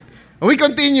We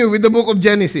continue with the book of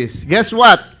Genesis. Guess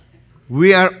what?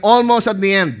 We are almost at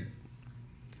the end.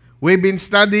 We've been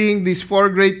studying these four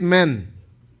great men,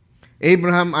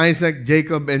 Abraham, Isaac,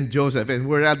 Jacob, and Joseph, and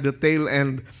we're at the tail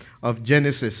end of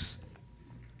Genesis.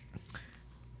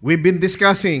 We've been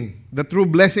discussing the true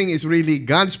blessing is really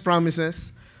God's promises,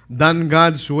 done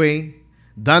God's way,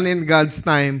 done in God's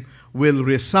time, will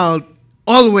result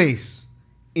always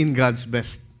in God's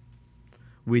best.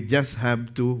 We just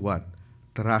have to what?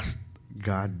 Trust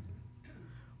God.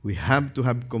 We have to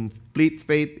have complete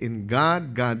faith in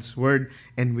God, God's word,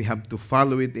 and we have to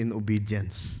follow it in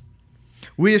obedience.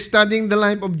 We are studying the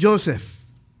life of Joseph.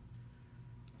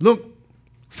 Look,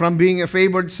 from being a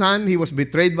favored son, he was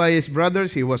betrayed by his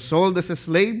brothers. He was sold as a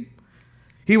slave.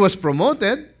 He was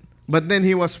promoted, but then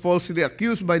he was falsely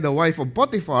accused by the wife of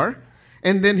Potiphar,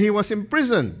 and then he was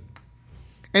imprisoned.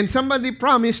 And somebody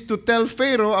promised to tell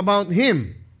Pharaoh about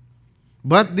him.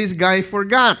 But this guy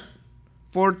forgot.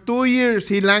 For 2 years,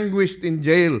 he languished in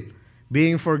jail,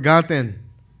 being forgotten.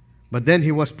 But then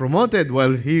he was promoted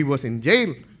while he was in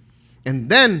jail. And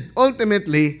then,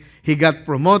 ultimately, he got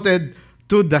promoted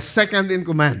to the second in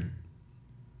command.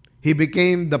 He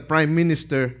became the prime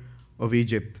minister of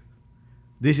Egypt.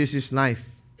 This is his life.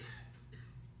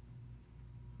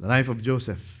 The life of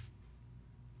Joseph.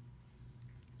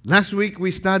 Last week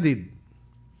we studied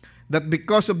that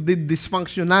because of the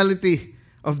dysfunctionality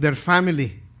of their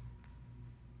family,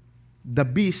 the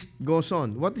beast goes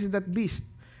on. What is that beast?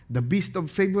 The beast of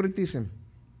favoritism.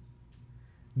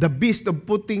 The beast of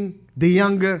putting the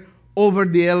younger over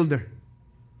the elder.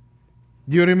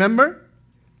 Do you remember?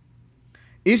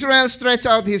 Israel stretched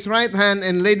out his right hand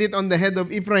and laid it on the head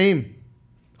of Ephraim,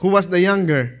 who was the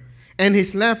younger, and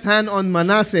his left hand on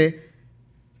Manasseh,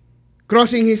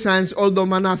 crossing his hands, although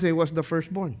Manasseh was the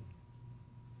firstborn.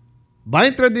 By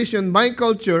tradition, by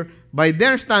culture, by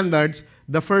their standards,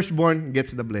 the firstborn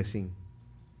gets the blessing.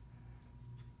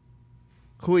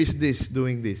 Who is this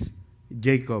doing this?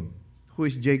 Jacob. Who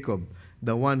is Jacob?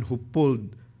 The one who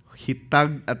he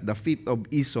tugged at the feet of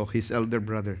Esau, his elder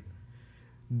brother.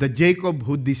 The Jacob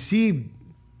who deceived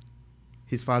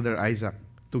his father Isaac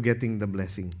to getting the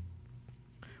blessing.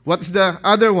 What's the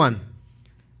other one?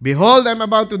 Behold, I'm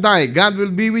about to die. God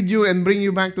will be with you and bring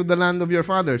you back to the land of your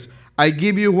fathers. I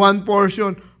give you one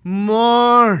portion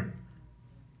more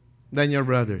than your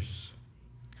brothers.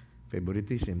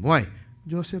 Favoritism. Why?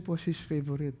 Joseph was his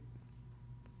favorite.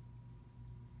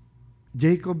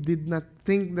 Jacob did not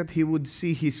think that he would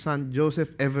see his son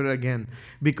Joseph ever again,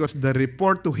 because the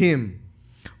report to him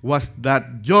was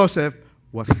that Joseph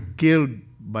was killed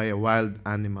by a wild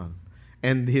animal.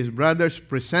 And his brothers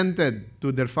presented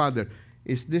to their father,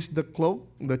 is this the cloak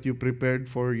that you prepared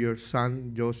for your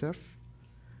son Joseph?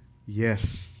 Yes.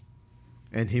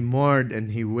 And he mourned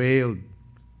and he wailed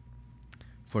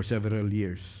for several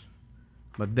years.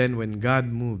 But then when God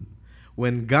moved,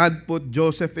 when God put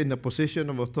Joseph in a position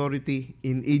of authority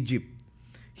in Egypt,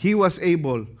 he was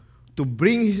able to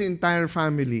bring his entire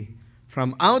family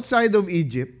from outside of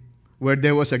Egypt, where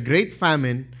there was a great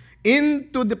famine,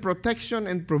 into the protection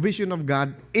and provision of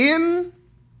God in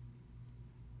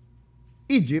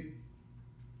Egypt,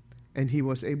 and he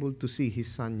was able to see his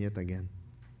son yet again.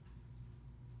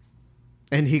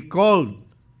 And he called.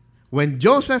 When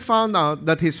Joseph found out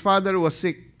that his father was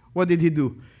sick, what did he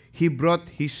do? He brought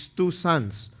his 2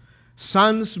 sons,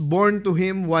 sons born to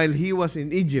him while he was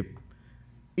in Egypt.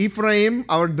 Ephraim,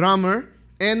 our drummer,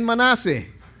 and Manasseh.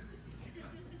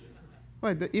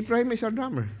 Why? Ephraim is our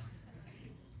drummer.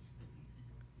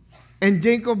 And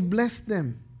Jacob blessed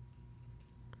them.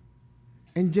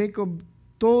 And Jacob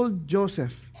told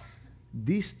Joseph,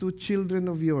 these 2 children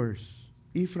of yours,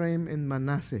 Ephraim and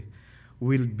Manasseh,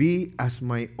 will be as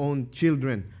my own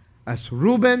children. As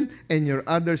Reuben and your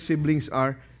other siblings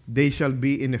are, they shall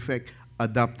be in effect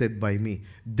adopted by me.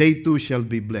 They too shall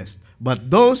be blessed. But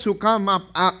those who come up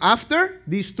after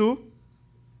these 2,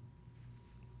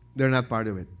 they're not part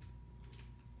of it.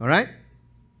 All right?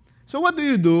 So what do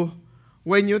you do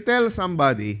when you tell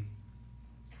somebody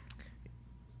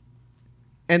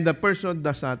and the person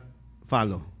does not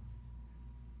follow?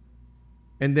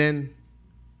 And then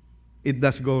it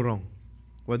does go wrong.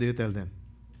 What do you tell them?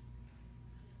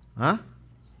 Huh?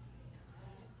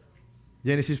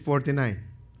 Genesis 49.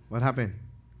 What happened?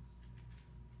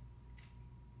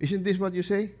 Isn't this what you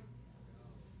say?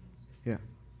 Yeah.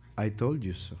 I told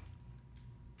you so.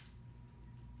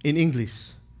 In English,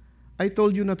 I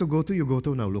told you not to go to, you go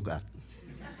to, now look at.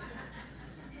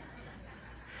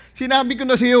 Sinabi ko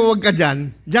na sa'yo, huwag ka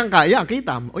dyan. Diyan ka, yeah,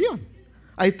 kita mo. O yun.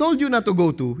 I told you not to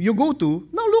go to, you go to,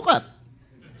 now look at.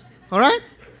 Alright?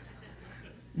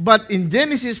 But in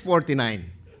Genesis 49,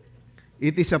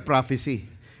 It is a prophecy.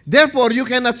 Therefore, you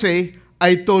cannot say,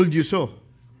 I told you so.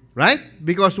 Right?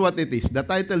 Because what it is. The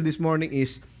title this morning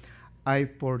is, I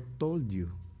foretold you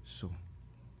so.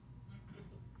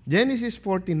 Genesis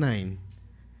 49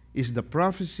 is the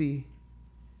prophecy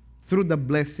through the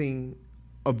blessing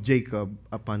of Jacob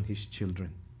upon his children.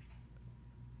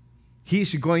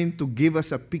 He's going to give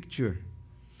us a picture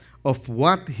of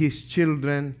what his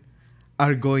children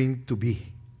are going to be.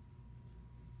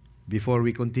 Before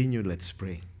we continue, let's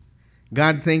pray.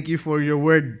 God, thank you for your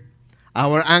word.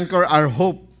 Our anchor, our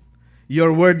hope.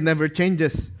 Your word never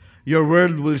changes. Your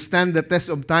word will stand the test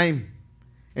of time.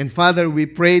 And Father, we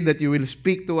pray that you will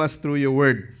speak to us through your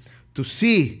word to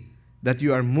see that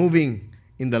you are moving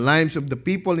in the lives of the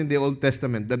people in the Old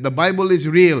Testament, that the Bible is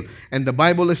real and the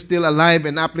Bible is still alive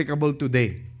and applicable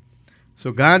today.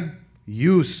 So God,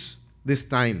 use this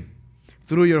time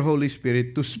through your Holy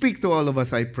Spirit to speak to all of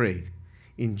us, I pray.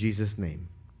 In Jesus' name,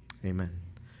 amen.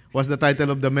 What's the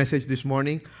title of the message this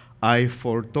morning? I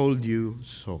foretold you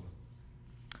so.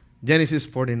 Genesis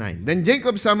 49. Then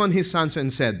Jacob summoned his sons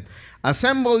and said,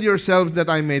 assemble yourselves that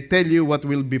I may tell you what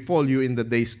will befall you in the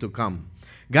days to come.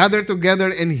 Gather together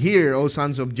and hear, O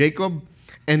sons of Jacob,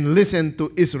 and listen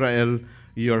to Israel,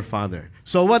 your father.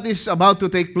 So what is about to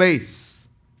take place?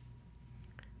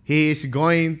 He is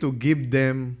going to give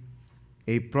them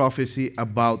a prophecy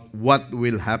about what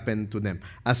will happen to them.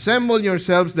 Assemble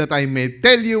yourselves that I may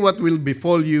tell you what will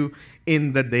befall you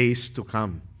in the days to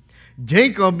come.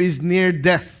 Jacob is near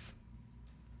death.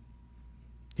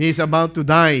 He is about to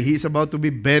die. He is about to be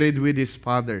buried with his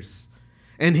fathers.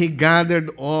 And he gathered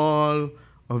all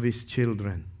of his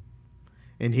children.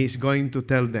 And he's going to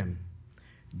tell them,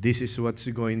 this is what's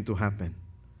going to happen.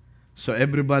 So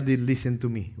everybody listen to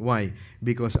me. Why?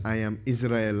 Because I am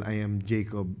Israel, I am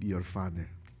Jacob, your father.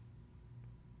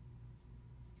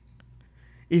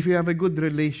 If you have a good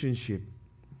relationship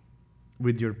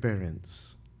with your parents,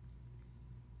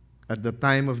 at the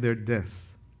time of their death,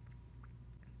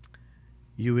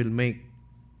 you will make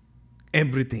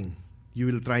everything. You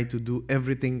will try to do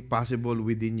everything possible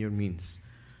within your means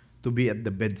to be at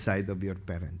the bedside of your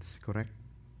parents, correct?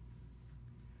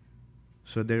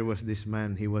 So there was this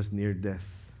man, he was near death.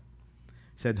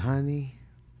 Said, honey,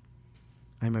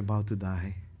 I'm about to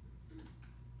die.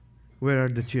 Where are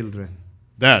the children?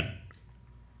 Dad,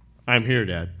 I'm here,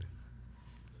 Dad.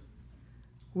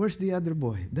 Where's the other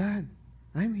boy? Dad,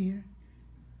 I'm here.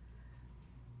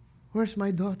 Where's my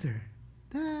daughter?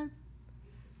 Dad,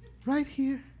 right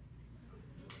here.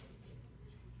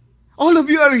 All of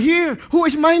you are here. Who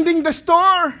is minding the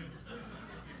store?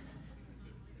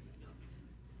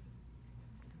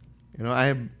 You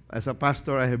know, as a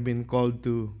pastor, I have been called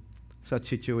to such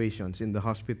situations in the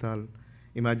hospital.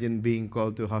 Imagine being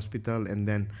called to hospital and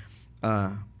then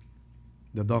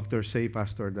the doctors say,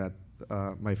 Pastor, that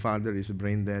my father is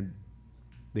brain dead.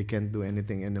 They can't do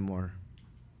anything anymore.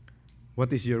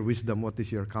 What is your wisdom? What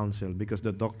is your counsel? Because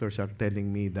the doctors are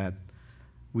telling me that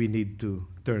we need to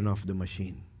turn off the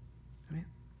machine.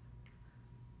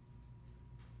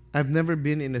 I've never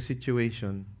been in a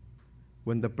situation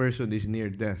when the person is near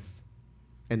death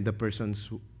and the person's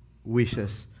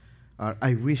wishes are,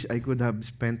 I wish I could have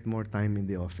spent more time in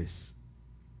the office.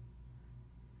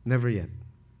 Never yet.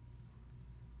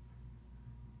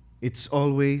 It's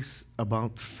always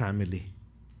about family.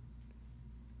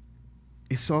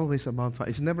 It's always about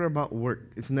family. It's never about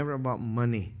work. It's never about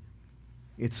money.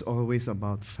 It's always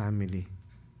about family.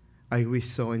 I wish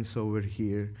so-and-so were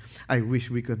here. I wish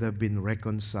we could have been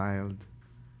reconciled.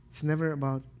 It's never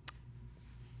about,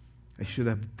 I should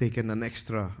have taken an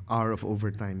extra hour of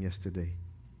overtime yesterday.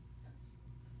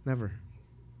 Never.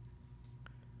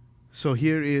 So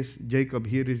here is Jacob,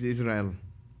 here is Israel.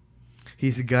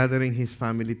 He's gathering his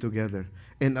family together.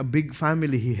 And a big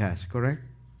family he has, correct?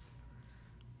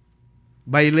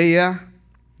 By Leah,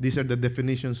 these are the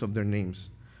definitions of their names.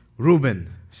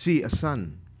 Reuben, see, a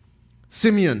son.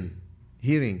 Simeon,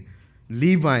 hearing.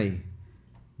 Levi,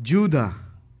 Judah,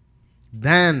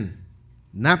 Dan,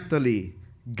 Naphtali,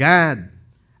 Gad,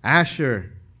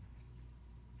 Asher,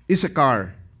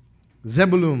 Issachar,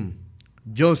 Zebulun,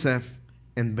 Joseph,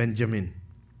 and Benjamin.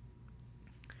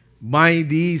 By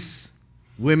these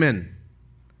women,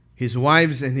 his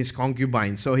wives and his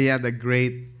concubines. So he had a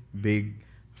great big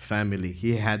family.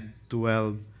 He had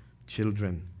 12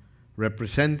 children,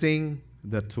 representing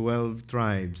the 12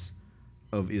 tribes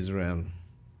of Israel.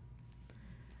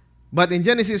 But in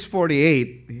Genesis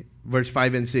 48, verse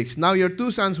 5 and 6, now your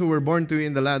two sons who were born to you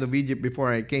in the land of Egypt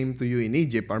before I came to you in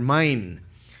Egypt are mine.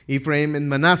 Ephraim and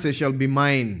Manasseh shall be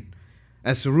mine,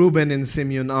 as Reuben and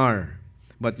Simeon are.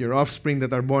 But your offspring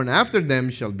that are born after them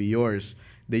shall be yours.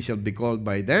 They shall be called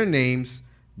by their names,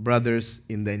 brothers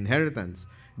in the inheritance.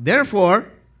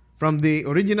 Therefore, from the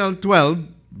original 12,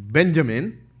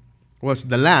 Benjamin was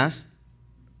the last.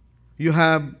 You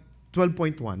have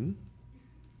 12.1,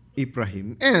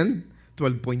 Ephraim, and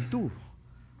 12.2,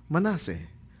 Manasseh.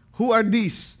 Who are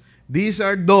these? These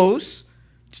are those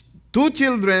two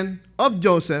children of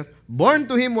Joseph, born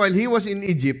to him while he was in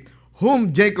Egypt,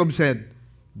 whom Jacob said,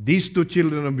 these two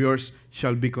children of yours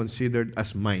shall be considered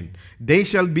as mine. They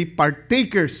shall be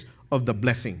partakers of the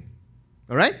blessing.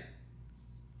 All right?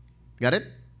 Got it?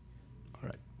 All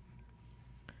right.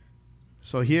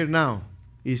 So here now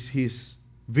is his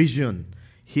vision,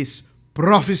 his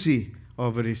prophecy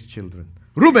over his children.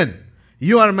 Reuben,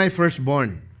 you are my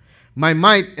firstborn, my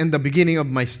might and the beginning of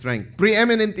my strength,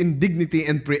 preeminent in dignity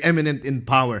and preeminent in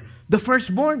power. The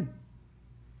firstborn.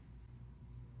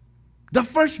 The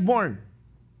firstborn.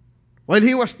 While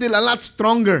he was still a lot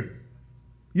stronger.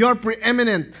 You're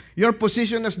preeminent. Your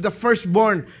position as the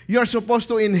firstborn. You're supposed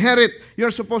to inherit.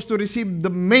 You're supposed to receive the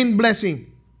main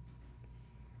blessing.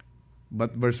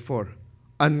 But verse 4,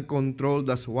 uncontrolled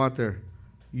as water,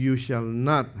 you shall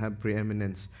not have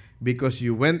preeminence, because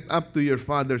you went up to your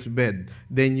father's bed,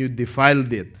 then you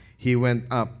defiled it. He went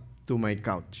up to my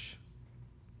couch.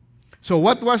 So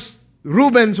what was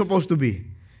Reuben supposed to be?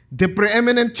 The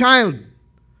preeminent child.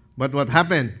 But what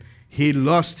happened? He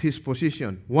lost his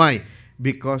position. Why?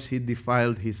 Because he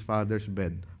defiled his father's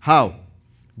bed. How?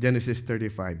 Genesis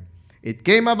 35. It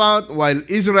came about while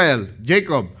Israel,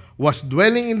 Jacob, was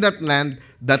dwelling in that land,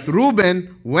 that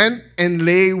Reuben went and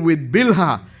lay with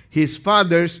Bilhah, his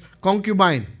father's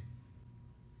concubine.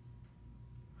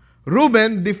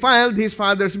 Reuben defiled his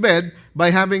father's bed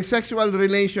by having sexual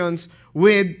relations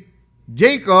with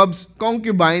Jacob's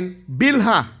concubine,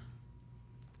 Bilhah.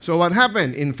 So what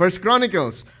happened? In 1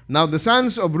 Chronicles, now the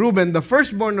sons of Reuben, the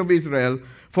firstborn of Israel,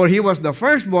 for he was the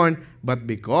firstborn, but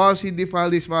because he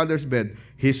defiled his father's bed,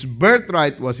 his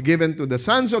birthright was given to the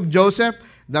sons of Joseph,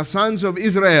 the sons of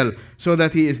Israel, so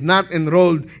that he is not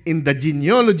enrolled in the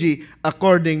genealogy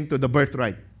according to the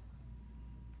birthright.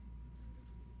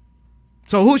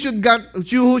 So who should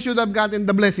have gotten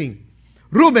the blessing?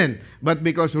 Reuben. But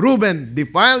because Reuben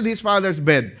defiled his father's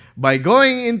bed by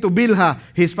going into Bilhah,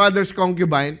 his father's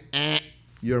concubine,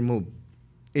 you're moved.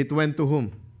 It went to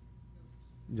whom?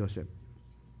 Joseph.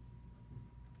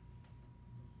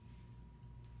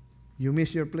 You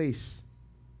miss your place.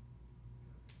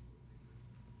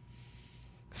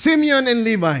 Simeon and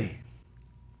Levi.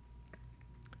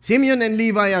 Simeon and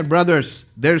Levi are brothers.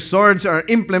 Their swords are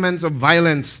implements of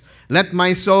violence. Let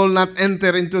my soul not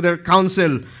enter into their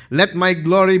counsel. Let not my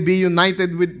glory be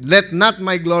united with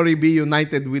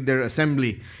their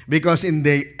assembly. Because in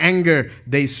their anger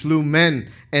they slew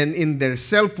men, and in their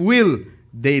self-will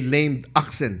they lamed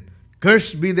oxen.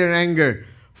 Cursed be their anger,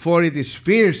 for it is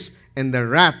fierce, and their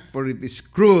wrath, for it is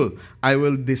cruel. I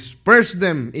will disperse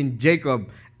them in Jacob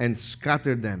and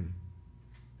scatter them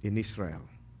in Israel.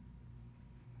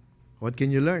 What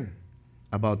can you learn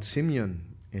about Simeon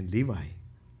and Levi?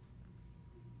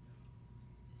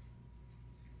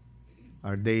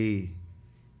 Are they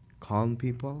calm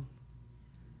people?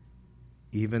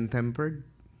 Even-tempered?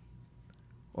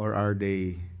 Or are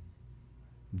they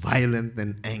violent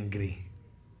and angry?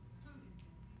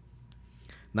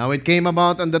 Now it came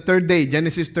about on the third day,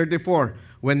 Genesis 34,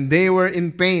 when they were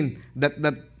in pain,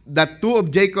 that two of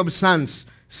Jacob's sons,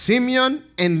 Simeon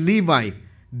and Levi,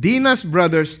 Dinah's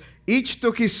brothers, each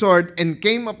took his sword and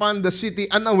came upon the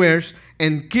city unawares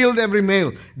and killed every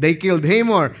male. They killed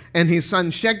Hamor and his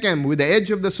son Shechem with the edge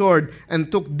of the sword,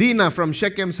 and took Dinah from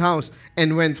Shechem's house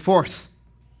and went forth.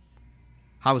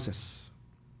 Houses.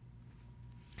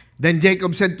 Then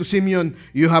Jacob said to Simeon,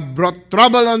 you have brought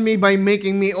trouble on me by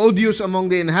making me odious among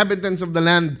the inhabitants of the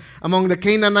land, among the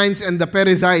Canaanites and the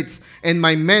Perizzites, and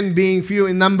my men being few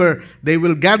in number, they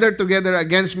will gather together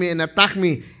against me and attack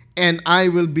me, and I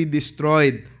will be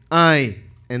destroyed, I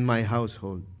and my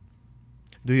household.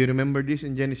 Do you remember this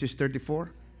in Genesis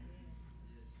 34?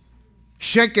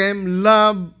 Shechem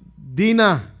loved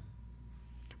Dinah,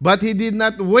 but he did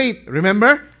not wait.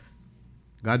 Remember?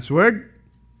 God's word,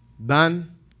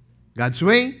 done God's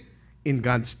way, in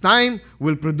God's time,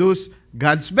 will produce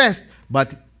God's best.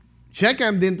 But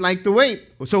Shechem didn't like to wait.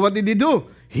 So what did he do?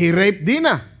 He raped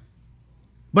Dinah.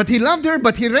 But he loved her,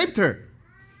 but he raped her.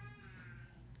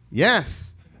 Yes.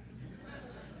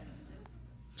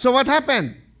 So what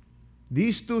happened?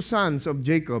 These two sons of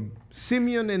Jacob,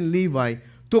 Simeon and Levi,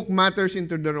 took matters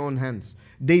into their own hands.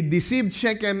 They deceived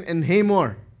Shechem and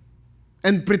Hamor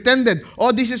and pretended,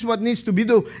 oh, this is what needs to be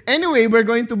done. Anyway, we're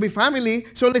going to be family,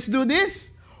 so let's do this.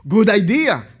 Good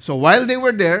idea. So while they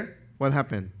were there, what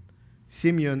happened?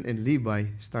 Simeon and Levi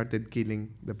started killing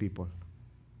the people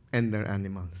and their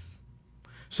animals.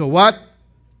 So what?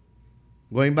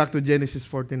 Going back to Genesis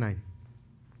 49.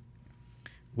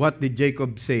 What did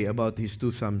Jacob say about his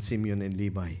two sons, Simeon and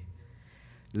Levi?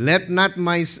 Let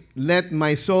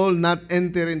my soul not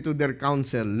enter into their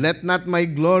counsel. Let not my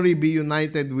glory be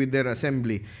united with their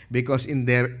assembly, because in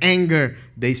their anger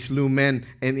they slew men,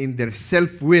 and in their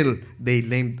self-will they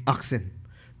lamed oxen.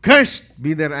 Cursed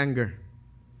be their anger.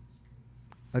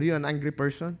 Are you an angry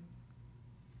person?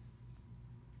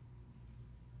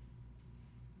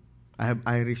 I have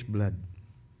Irish blood.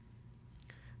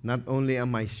 Not only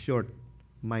am I short,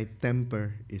 my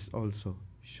temper is also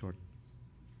short.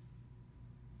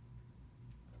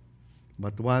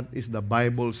 But what is the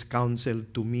Bible's counsel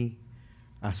to me,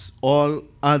 as all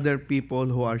other people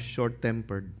who are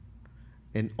short-tempered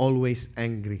and always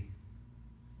angry?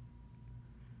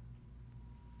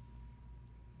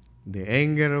 The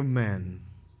anger of man.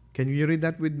 Can you read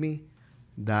that with me?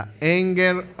 The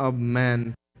anger of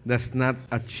man does not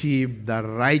achieve the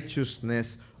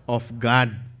righteousness of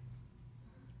God.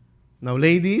 Now,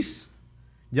 ladies,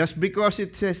 just because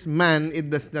it says man, it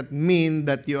does not mean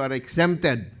that you are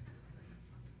exempted.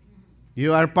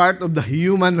 You are part of the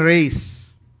human race.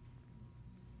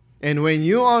 And when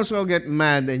you also get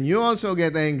mad and you also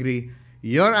get angry,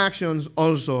 your actions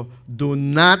also do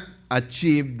not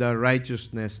achieve the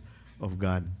righteousness of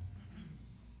God.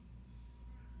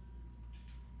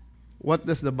 What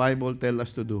does the Bible tell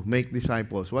us to do? Make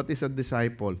disciples. What is a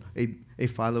disciple? A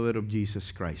follower of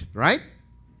Jesus Christ, right?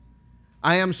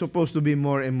 I am supposed to be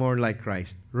more and more like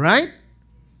Christ, right?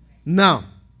 Now,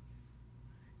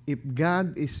 if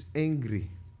God is angry,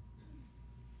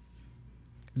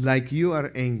 like you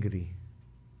are angry,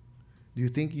 do you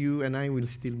think you and I will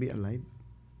still be alive?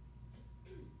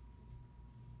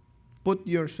 Put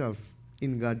yourself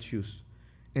in God's shoes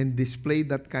and display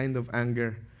that kind of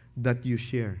anger that you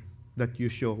share, that you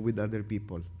show with other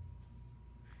people.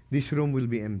 This room will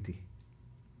be empty.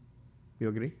 You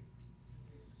agree?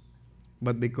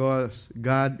 But because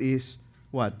God is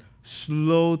what?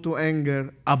 Slow to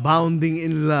anger, abounding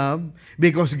in love,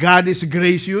 because God is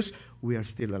gracious, we are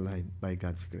still alive by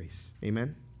God's grace.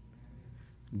 Amen?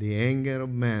 The anger of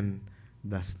man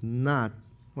does not,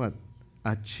 what?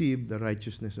 Achieve the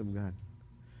righteousness of God.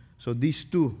 So these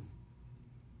two,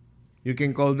 you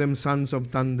can call them sons of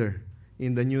thunder.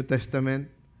 In the New Testament,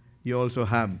 you also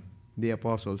have the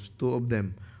apostles. Two of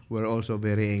them were also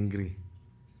very angry.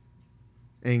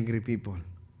 Angry people.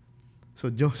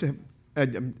 So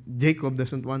Jacob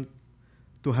doesn't want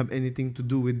to have anything to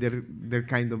do with their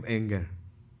kind of anger.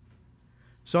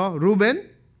 So, Reuben,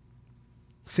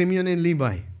 Simeon, and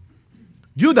Levi.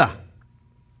 Judah.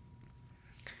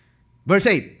 Verse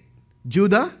 8.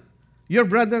 Judah, your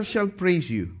brothers shall praise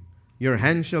you. Your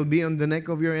hand shall be on the neck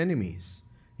of your enemies.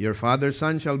 Your father's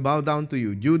son shall bow down to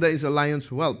you. Judah is a lion's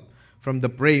whelp. From the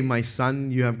prey, my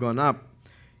son, you have gone up.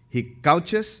 He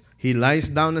couches, he lies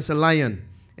down as a lion,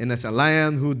 and as a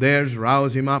lion who dares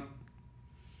rouse him up.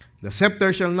 The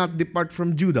scepter shall not depart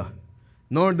from Judah,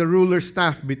 nor the ruler's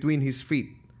staff between his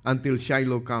feet, until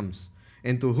Shiloh comes.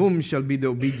 And to whom shall be the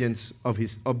obedience of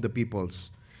the peoples?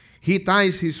 He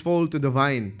ties his foal to the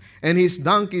vine, and his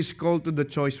donkeys called to the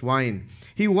choice wine.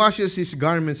 He washes his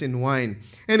garments in wine,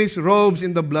 and his robes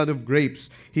in the blood of grapes.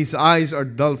 His eyes are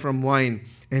dull from wine,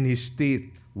 and his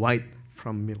teeth white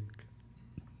from milk.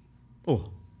 Oh.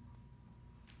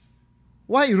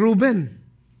 Why Reuben?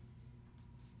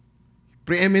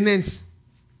 Preeminence.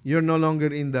 You're no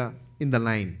longer in the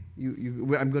line.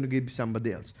 I'm going to give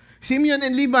somebody else. Simeon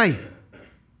and Levi.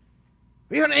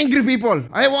 We are angry people.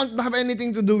 I won't have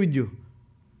anything to do with you.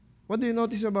 What do you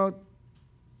notice about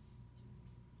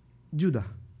Judah?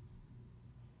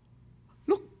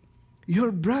 Look,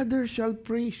 your brother shall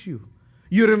praise you.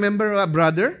 You remember a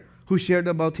brother who shared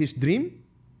about his dream?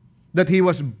 That he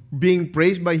was being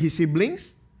praised by his siblings?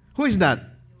 Who is that?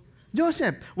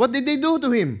 Joseph. What did they do to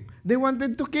him? They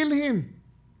wanted to kill him.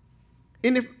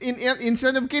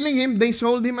 Instead of killing him, they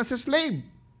sold him as a slave.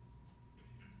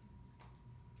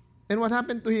 And what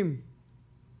happened to him?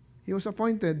 He was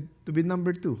appointed to be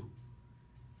number 2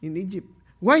 in Egypt.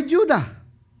 Why Judah?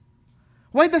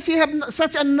 Why does he have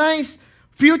such a nice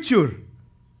future?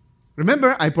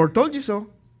 Remember, I foretold you so.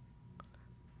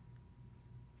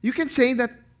 You can say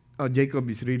that, Jacob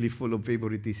is really full of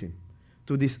favoritism.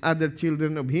 To these other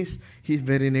children of his, he's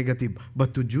very negative.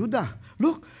 But to Judah,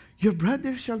 look, your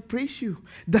brother shall praise you.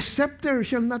 The scepter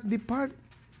shall not depart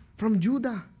from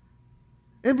Judah.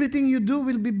 Everything you do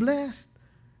will be blessed.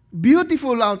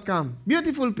 Beautiful outcome.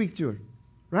 Beautiful picture.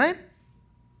 Right?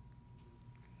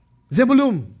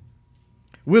 Zebulun.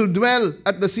 will dwell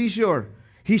at the seashore.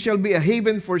 He shall be a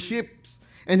haven for ships,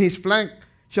 and his flank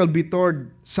shall be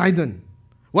toward Sidon.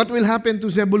 What will happen to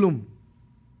Zebulun?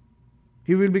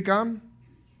 He will become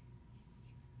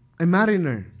a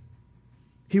mariner.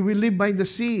 He will live by the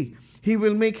sea. He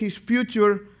will make his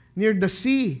future near the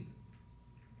sea.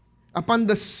 Upon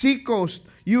the sea coast,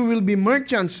 you will be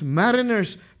merchants,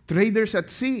 mariners, traders at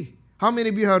sea. How many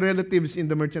of you have relatives in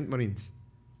the merchant marines?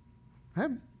 I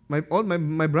have all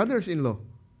my brothers-in-law.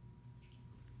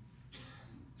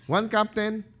 One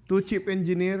captain, two chief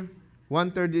engineer,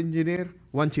 one third engineer,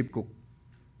 one chief cook.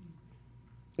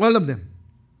 All of them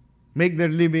make their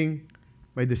living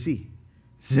by the sea.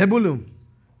 Zebulun,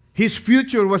 his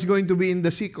future was going to be in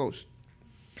the sea coast.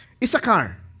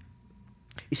 Issachar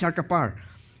is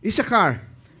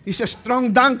a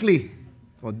strong donkey.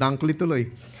 Oh, donkey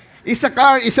tuloy.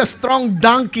 Issachar is a strong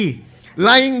donkey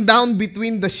lying down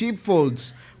between the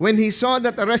sheepfolds. When he saw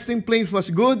that a resting place was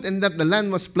good and that the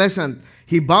land was pleasant,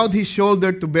 he bowed his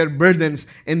shoulder to bear burdens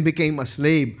and became a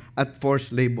slave at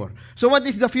forced labor. So what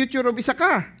is the future of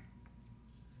Issachar?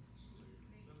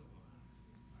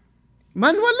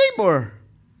 Manual labor.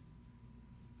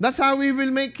 That's how he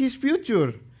will make his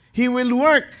future. He will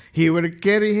work. He will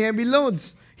carry heavy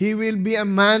loads. He will be a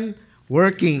man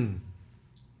working.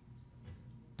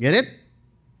 Get it?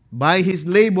 By his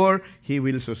labor, he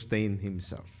will sustain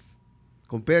himself.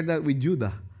 Compare that with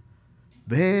Judah.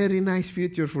 Very nice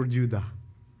future for Judah.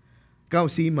 Ikaw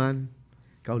seaman,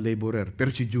 ikaw laborer.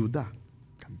 Pero si Judah,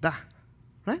 ganda.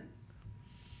 Right?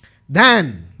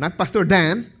 Dan, not Pastor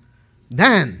Dan.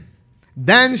 Dan.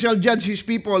 Dan shall judge his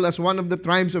people as one of the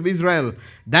tribes of Israel.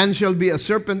 Dan shall be a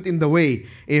serpent in the way,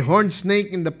 a horned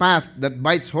snake in the path that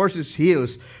bites horses'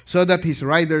 heels, so that his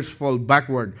riders fall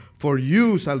backward. For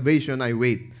you, salvation, I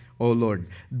wait, O Lord.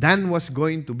 Dan was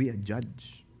going to be a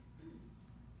judge.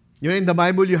 You know, in the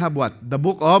Bible, you have what? The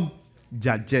book of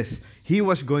Judges. He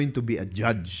was going to be a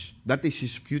judge. That is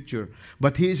his future.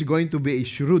 But he is going to be a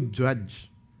shrewd judge.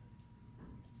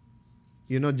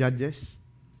 You know judges?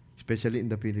 Especially in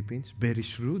the Philippines, very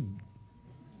shrewd.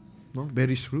 No,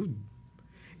 very shrewd.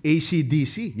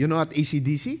 ACDC. You know what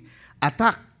ACDC?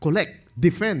 Attack, collect,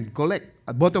 defend, collect.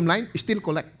 At bottom line, still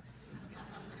collect.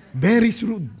 Very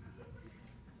shrewd.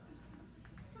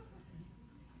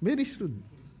 Very shrewd.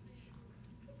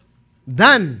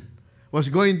 Dan was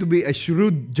going to be a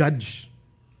shrewd judge.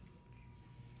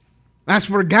 As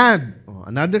for Gad,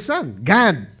 another son,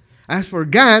 Gad. As for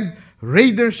Gad,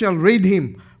 raiders shall raid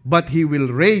him, but he will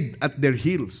raid at their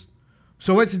heels.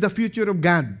 So what's the future of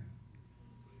Gad?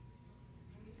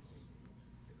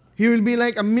 He will be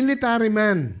like a military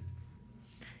man.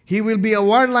 He will be a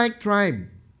warlike tribe.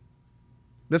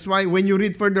 That's why when you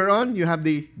read further on, you have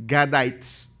the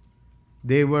Gadites.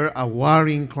 They were a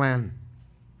warring clan.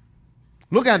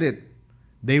 Look at it.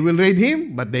 They will raid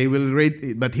him, but he will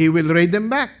raid them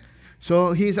back.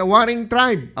 So he's a warring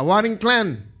tribe, a warring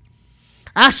clan.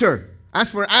 Asher. As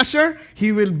for Asher,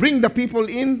 he will bring the people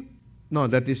in. No,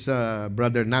 that is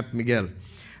brother, not Miguel.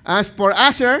 As for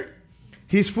Asher,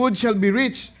 his food shall be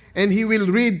rich, and he will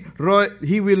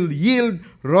yield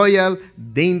royal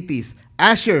dainties.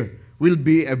 Asher will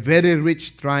be a very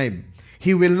rich tribe.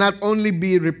 He will not only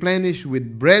be replenished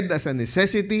with bread as a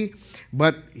necessity,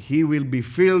 but he will be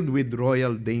filled with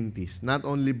royal dainties. Not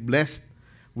only blessed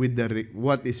with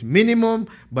what is minimum,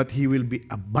 but he will be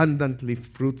abundantly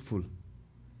fruitful.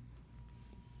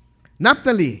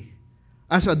 Naphtali,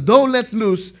 as a doe let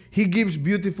loose, he gives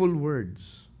beautiful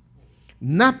words.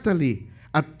 Naphtali,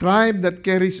 a tribe that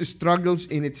carries struggles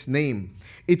in its name.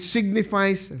 It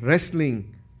signifies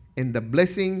wrestling, and the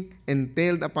blessing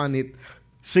entailed upon it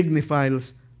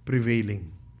signifies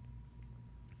prevailing.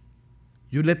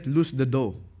 You let loose the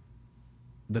doe,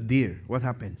 the deer, what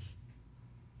happens?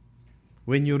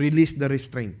 When you release the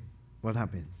restraint, what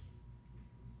happens?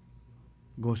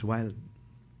 Goes wild.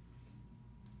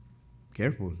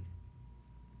 Careful.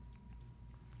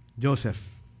 Joseph.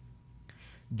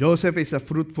 Joseph is a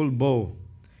fruitful bow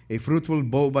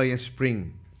by a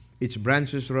spring. Its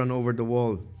branches run over the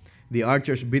wall. The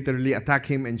archers bitterly attack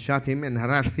him and shot him and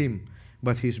harassed him,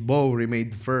 but his bow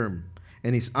remained firm,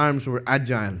 and his arms were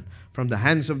agile. From the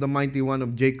hands of the mighty one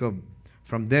of Jacob,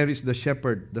 from there is the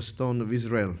shepherd, the stone of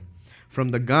Israel.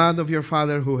 From the God of your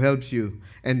father who helps you,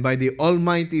 and by the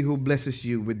Almighty who blesses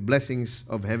you with blessings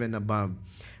of heaven above,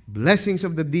 blessings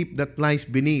of the deep that lies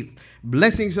beneath,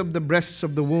 blessings of the breasts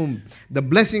of the womb. The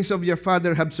blessings of your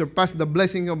father have surpassed the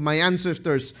blessing of my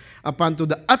ancestors upon to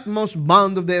the utmost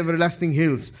bound of the everlasting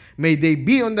hills. May they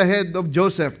be on the head of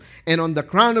Joseph and on the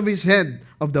crown of his head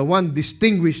of the one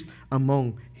distinguished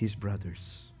among his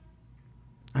brothers.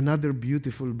 Another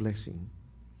beautiful blessing.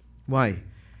 Why?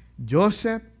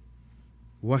 Joseph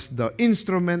was the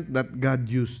instrument that God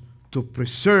used to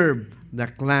preserve the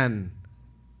clan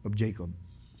of Jacob.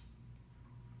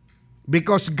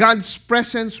 Because God's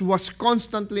presence was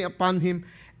constantly upon him,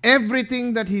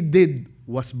 everything that he did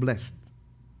was blessed.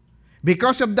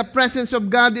 Because of the presence of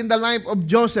God in the life of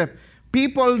Joseph,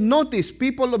 people noticed,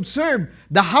 people observed,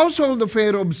 the household of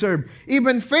Pharaoh observed,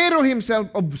 even Pharaoh himself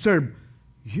observed,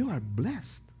 you are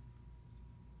blessed.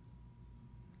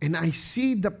 And I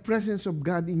see the presence of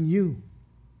God in you.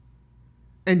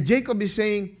 And Jacob is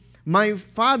saying, my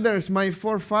fathers, my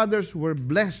forefathers were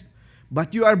blessed,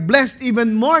 but you are blessed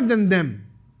even more than them.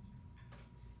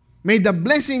 May the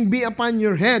blessing be upon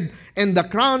your head and the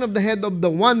crown of the head of the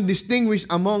one distinguished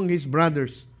among his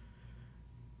brothers.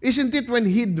 Isn't it when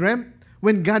he dreamt,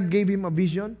 when God gave him a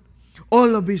vision,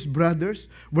 all of his brothers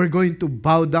were going to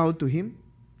bow down to him?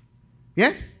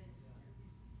 Yes?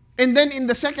 And then in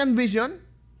the second vision,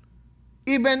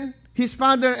 even his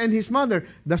father and his mother,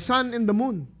 the sun and the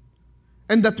moon,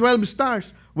 and the 12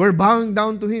 stars were bowing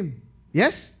down to him.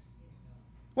 Yes?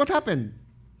 What happened?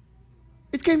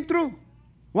 It came true.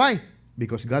 Why?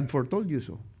 Because God foretold you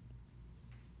so.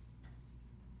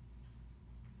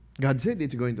 God said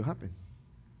it's going to happen.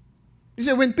 You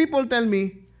see, when people tell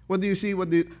me, what do you see?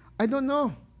 I don't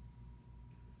know.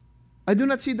 I do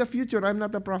not see the future. I'm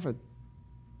not a prophet.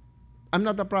 I'm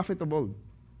not a prophet of old.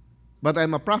 But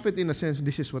I'm a prophet in a sense,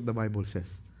 this is what the Bible says.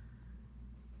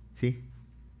 See?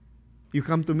 You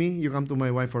come to me, you come to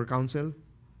my wife for counsel.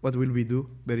 What will we do?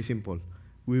 Very simple.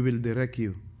 We will direct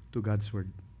you to God's word.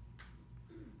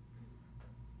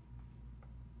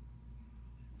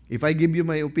 If I give you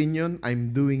my opinion,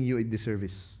 I'm doing you a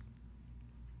disservice.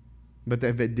 But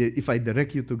if I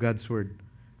direct you to God's word,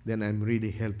 then I'm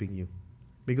really helping you.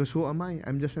 Because who am I?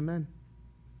 I'm just a man.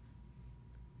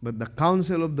 But the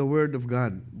counsel of the word of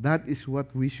God, that is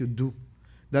what we should do.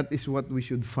 That is what we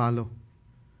should follow.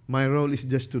 My role is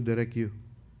just to direct you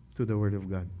to the word of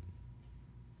God.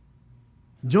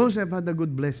 Joseph had a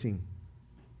good blessing.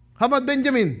 How about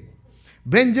Benjamin?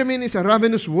 Benjamin is a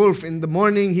ravenous wolf. In the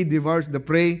morning, he devours the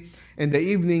prey. In the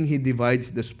evening, he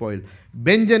divides the spoil.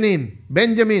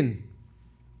 Benjamin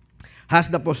has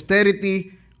the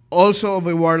posterity also of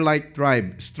a warlike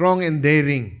tribe, strong and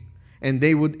daring. And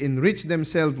they would enrich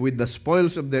themselves with the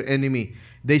spoils of their enemy.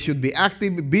 They should be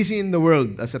active, busy in the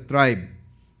world as a tribe,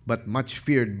 but much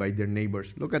feared by their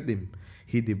neighbors. Look at him.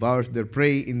 He devours their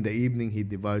prey. In the evening, he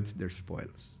divides their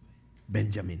spoils.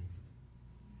 Benjamin.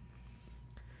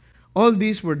 All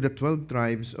these were the 12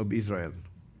 tribes of Israel.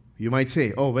 You might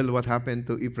say, oh, well, what happened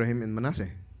to Ephraim and Manasseh?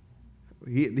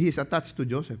 He is attached to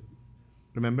Joseph.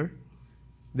 Remember?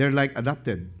 They're like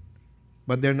adopted.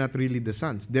 But they're not really the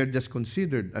sons. They're just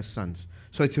considered as sons.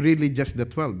 So it's really just the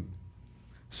 12.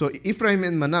 So Ephraim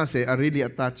and Manasseh are really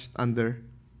attached under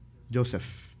Joseph.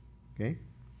 Okay?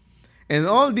 And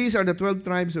all these are the 12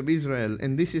 tribes of Israel.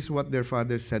 And this is what their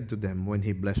father said to them when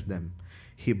he blessed them.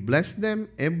 He blessed them,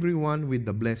 everyone with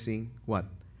the blessing, what?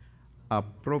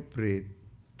 Appropriate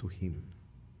to him.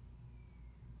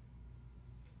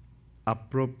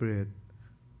 Appropriate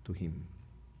to him.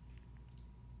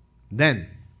 Then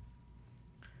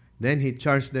he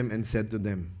charged them and said to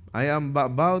them, I am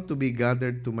about to be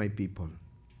gathered to my people.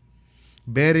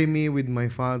 Bury me with my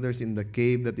fathers in the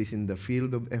cave that is in the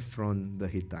field of Ephron the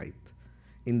Hittite,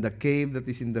 in the cave that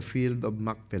is in the field of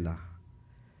Machpelah,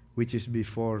 which is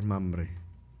before Mamre,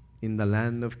 in the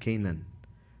land of Canaan,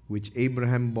 which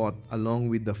Abraham bought along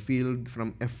with the field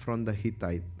from Ephron the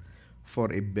Hittite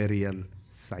for a burial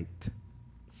site.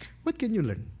 What can you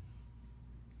learn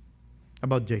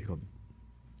about Jacob?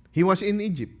 He was in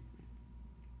Egypt.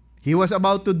 He was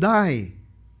about to die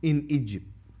in Egypt.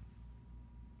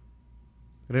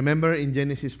 Remember in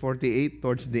Genesis 48,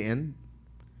 towards the end,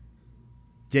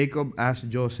 Jacob asked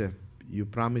Joseph, you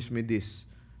promised me this.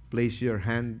 Place your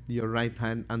right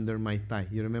hand under my thigh.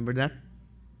 You remember that?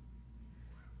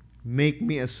 Make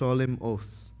me a solemn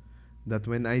oath that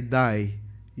when I die,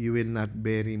 you will not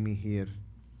bury me here.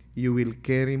 You will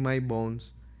carry my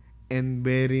bones and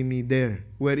bury me there.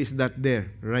 Where is that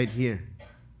there? Right here.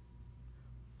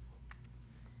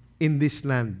 In this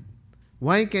land.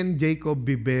 Why can Jacob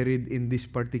be buried in this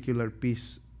particular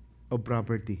piece of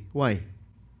property? Why?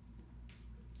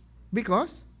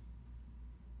 Because?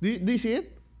 Do you see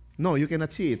it? No, you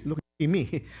cannot see it. Look at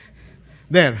me.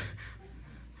 There.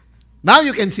 Now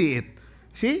you can see it.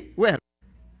 See? Where?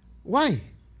 Why?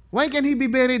 Why can he be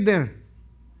buried there?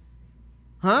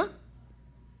 Huh?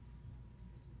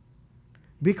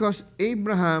 Because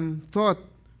Abraham thought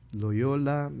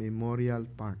Loyola Memorial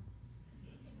Park.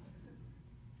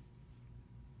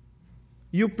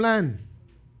 You plan.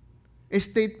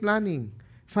 Estate planning.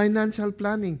 financial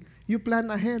planning. You plan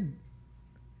ahead.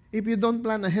 If you don't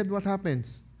plan ahead, what happens?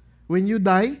 When you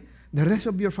die, the rest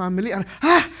of your family are,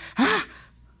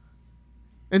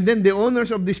 and then the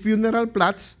owners of these funeral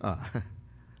plots,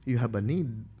 you have a need.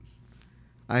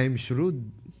 I am shrewd.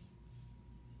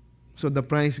 So the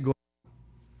price goes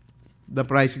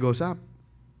up.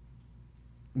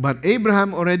 But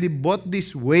Abraham already bought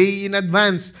this way in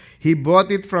advance. He bought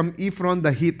it from Ephron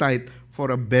the Hittite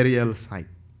for a burial site.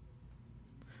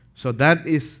 So that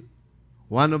is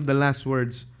one of the last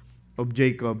words of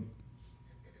Jacob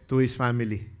to his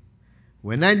family.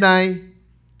 When I die,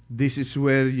 this is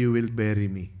where you will bury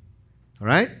me. All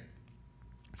right?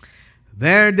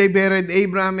 There they buried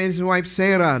Abraham and his wife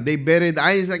Sarah. They buried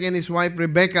Isaac and his wife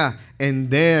Rebekah. And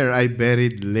there I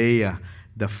buried Leah.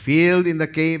 The field in the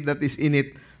cave that is in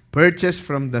it, purchased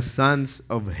from the sons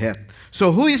of Heth.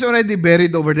 So who is already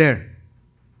buried over there?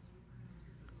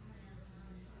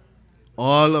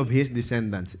 All of his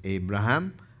descendants.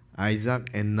 Abraham, Isaac,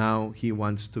 and now he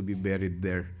wants to be buried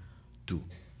there too.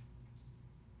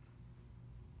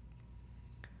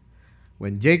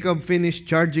 When Jacob finished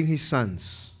charging his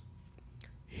sons,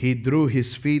 he drew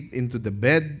his feet into the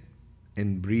bed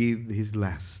and breathed his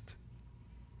last,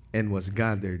 and was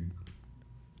gathered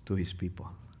to his people.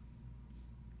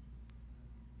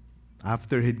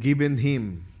 After he'd given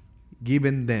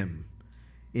them,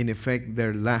 in effect,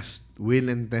 their last will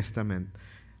and testament.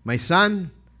 My son,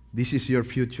 this is your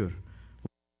future.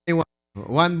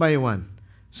 One by one.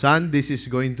 Son, this is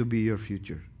going to be your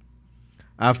future.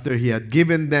 After he had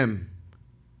given them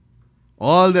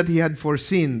all that he had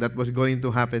foreseen that was going to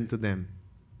happen to them,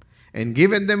 and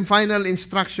given them final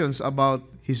instructions about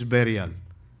his burial,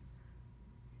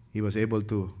 he was able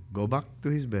to go back to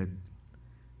his bed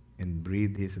and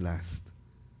breathe his last.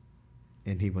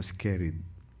 And he was carried,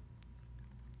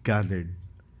 gathered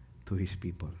to his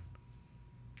people.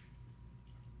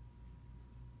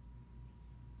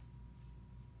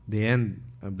 The end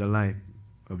of the life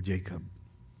of Jacob.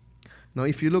 Now,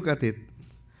 if you look at it,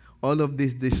 all of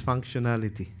this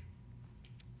dysfunctionality,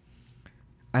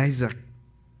 Isaac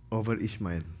over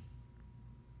Ishmael,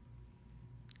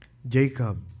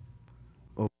 Jacob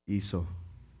over Esau,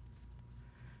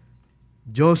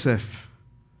 Joseph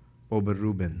over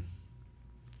Reuben,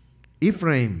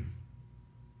 Ephraim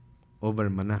over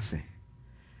Manasseh.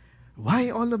 Why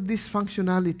all of this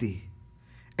functionality?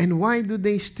 And why do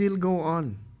they still go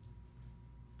on?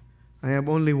 I have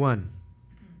only one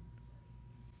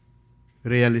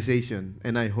realization,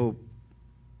 and I hope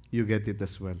you get it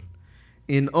as well.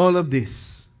 In all of this,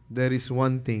 there is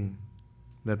one thing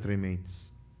that remains: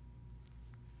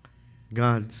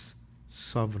 God's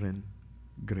sovereign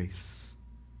grace.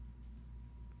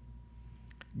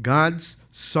 God's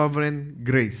sovereign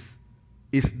grace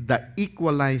is the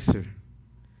equalizer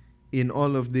in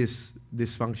all of this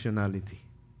dysfunctionality.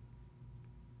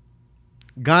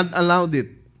 God allowed it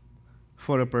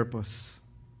for a purpose.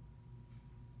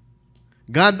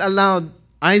 God allowed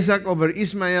Isaac over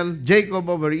Ishmael, Jacob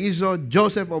over Esau,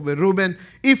 Joseph over Reuben,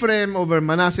 Ephraim over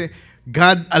Manasseh.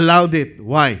 God allowed it.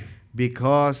 Why?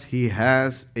 Because He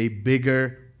has a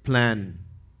bigger plan.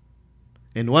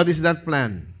 And what is that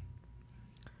plan?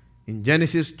 In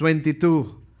Genesis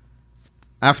 22,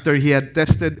 after He had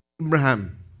tested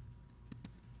Abraham,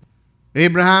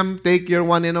 Abraham, take your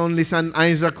one and only son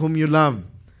Isaac, whom you love,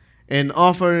 and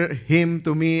offer him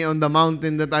to me on the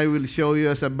mountain that I will show you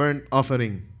as a burnt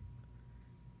offering.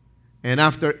 And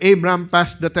after Abraham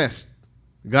passed the test,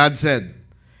 God said,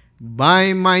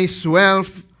 by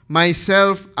myself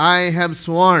I have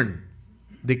sworn,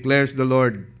 declares the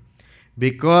Lord,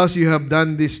 because you have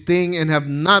done this thing and have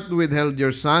not withheld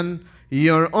your son,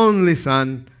 your only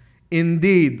son,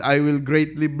 indeed I will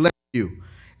greatly bless you,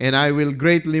 and I will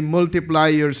greatly multiply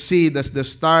your seed as the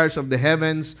stars of the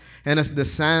heavens and as the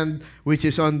sand which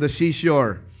is on the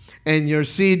seashore. And your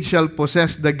seed shall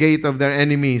possess the gate of their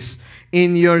enemies.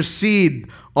 In your seed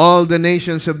all the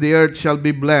nations of the earth shall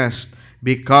be blessed,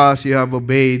 because you have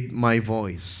obeyed my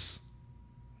voice.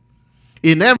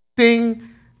 In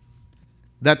everything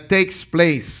that takes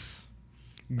place,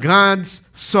 God's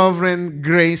sovereign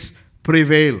grace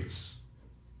prevails.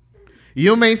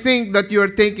 You may think that you are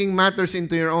taking matters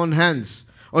into your own hands,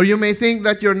 or you may think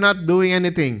that you're not doing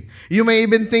anything. You may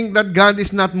even think that God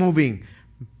is not moving.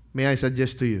 May I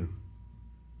suggest to you,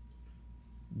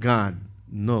 God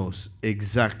knows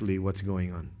exactly what's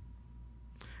going on.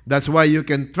 That's why you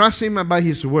can trust Him by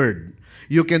His word.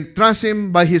 You can trust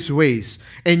Him by His ways.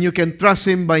 And you can trust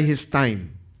Him by His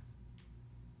time,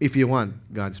 if you want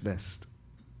God's best.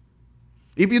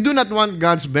 If you do not want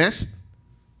God's best,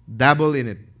 dabble in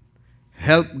it.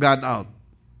 Help God out.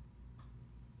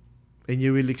 and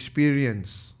you will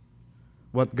experience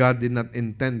what God did not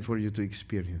intend for you to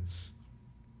experience.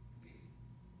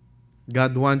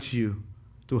 God wants you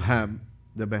to have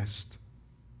the best.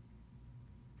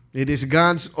 It is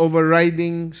God's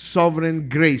overriding sovereign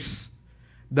grace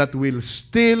that will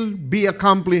still be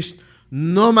accomplished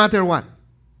no matter what.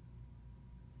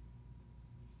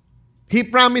 He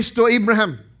promised to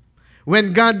Abraham,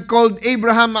 when God called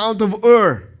Abraham out of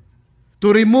Ur,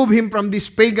 to remove him from these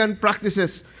pagan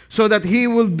practices so that he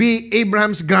will be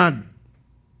Abraham's God.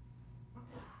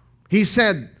 He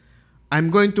said,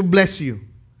 I'm going to bless you.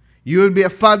 You will be a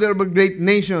father of a great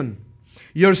nation.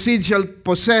 Your seed shall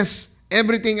possess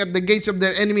everything at the gates of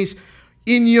their enemies.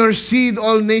 In your seed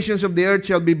all nations of the earth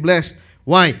shall be blessed.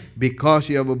 Why? Because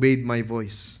you have obeyed my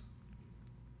voice.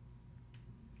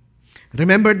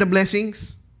 Remember the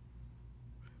blessings?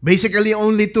 Basically,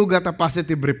 only two got a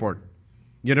positive report.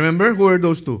 You remember? Who are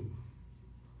those two?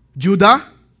 Judah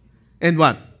and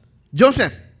what?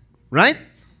 Joseph. Right?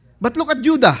 But look at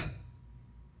Judah.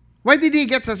 Why did he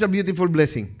get such a beautiful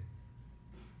blessing?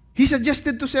 He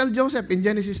suggested to sell Joseph in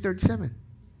Genesis 37.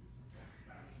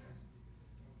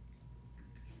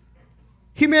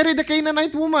 He married a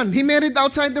Canaanite woman. He married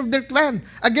outside of their clan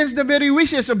against the very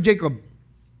wishes of Jacob.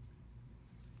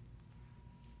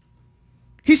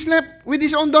 He slept with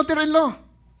his own daughter-in-law.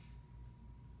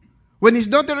 When his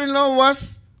daughter-in-law was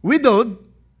widowed,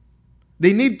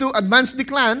 they need to advance the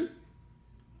clan.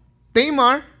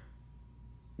 Tamar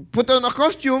put on a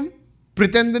costume,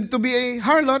 pretended to be a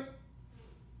harlot,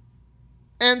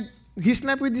 and he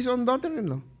slept with his own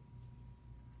daughter-in-law.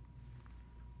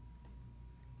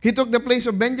 He took the place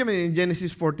of Benjamin in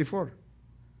Genesis 44.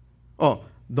 Oh,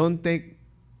 don't take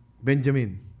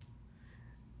Benjamin.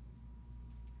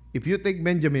 If you take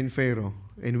Benjamin, Pharaoh,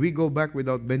 and we go back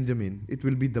without Benjamin, it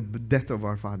will be the death of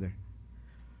our father.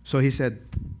 So he said,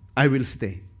 I will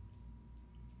stay.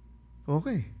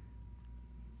 Okay.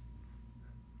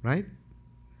 Right?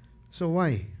 So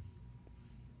why?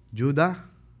 Judah,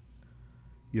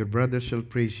 your brothers shall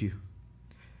praise you.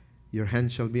 Your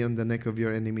hand shall be on the neck of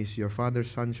your enemies. Your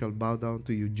father's son shall bow down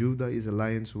to you. Judah is a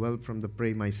lion's whelp from the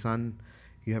prey. My son,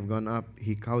 you have gone up.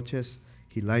 He couches.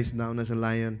 He lies down as a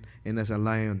lion. And as a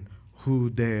lion, who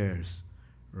dares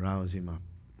rouse him up?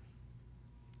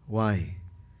 Why?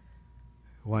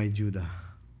 Why Judah?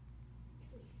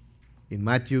 In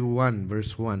Matthew 1,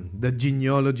 verse 1, the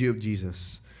genealogy of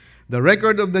Jesus. The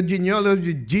record of the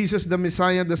genealogy, Jesus the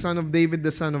Messiah, the son of David,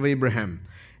 the son of Abraham.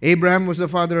 Abraham was the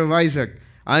father of Isaac.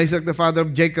 Isaac the father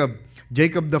of Jacob.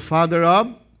 Jacob the father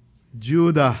of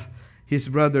Judah, his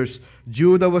brothers.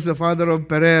 Judah was the father of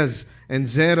Perez and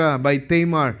Zerah by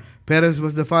Tamar. Perez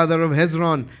was the father of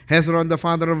Hezron. Hezron the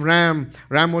father of Ram.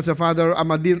 Ram was the father of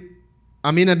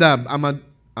Aminadab.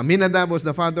 Aminadab was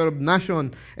the father of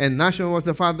Nashon. And Nashon was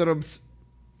the father of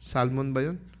Salmon ba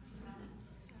yun?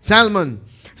 Salmon.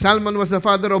 Salmon was the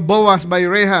father of Boaz by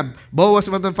Rahab. Boaz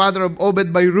was the father of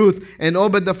Obed by Ruth. And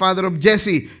Obed the father of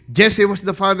Jesse. Jesse was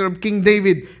the father of King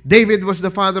David. David was the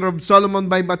father of Solomon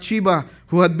by Bathsheba,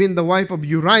 who had been the wife of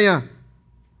Uriah.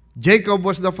 Jacob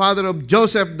was the father of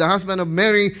Joseph, the husband of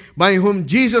Mary, by whom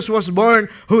Jesus was born,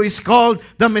 who is called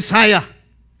the Messiah.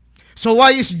 So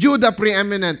why is Judah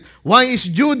preeminent? Why is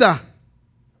Judah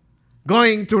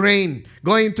going to reign,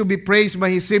 going to be praised by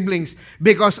his siblings?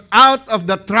 Because out of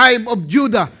the tribe of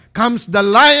Judah comes the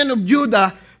Lion of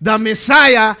Judah, the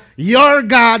Messiah, your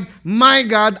God, my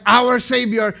God, our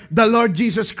Savior, the Lord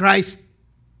Jesus Christ.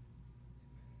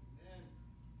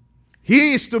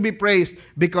 He is to be praised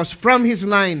because from his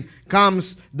line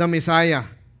comes the Messiah.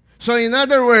 So in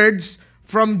other words,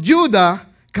 from Judah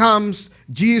comes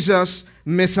Jesus,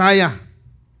 Messiah.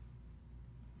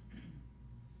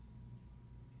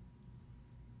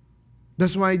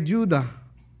 That's why Judah,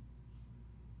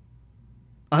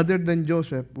 other than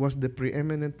Joseph, was the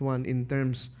preeminent one in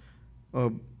terms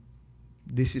of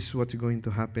this is what's going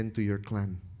to happen to your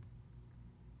clan.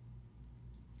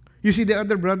 You see the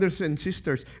other brothers and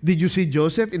sisters. Did you see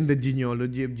Joseph in the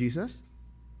genealogy of Jesus?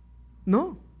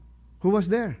 No. Who was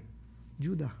there?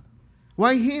 Judah.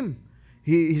 Why him?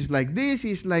 He's like this,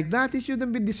 he's like that. He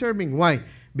shouldn't be deserving. Why?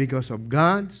 Because of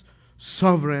God's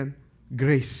sovereign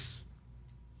grace.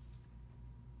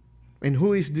 And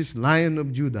who is this Lion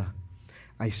of Judah?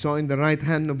 I saw in the right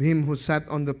hand of him who sat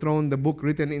on the throne the book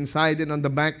written inside and on the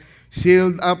back,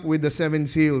 sealed up with the 7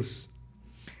 seals.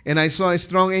 And I saw a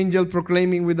strong angel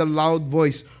proclaiming with a loud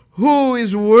voice, who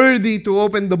is worthy to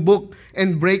open the book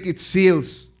and break its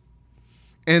seals?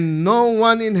 And no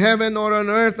one in heaven or on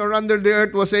earth or under the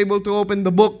earth was able to open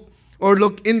the book or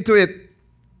look into it.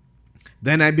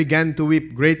 Then I began to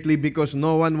weep greatly because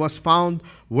no one was found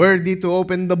worthy to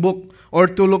open the book or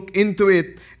to look into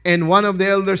it. And one of the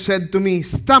elders said to me,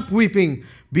 "Stop weeping.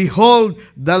 Behold,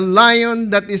 the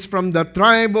Lion that is from the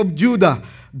tribe of Judah,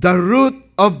 the Root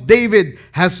of David,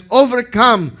 has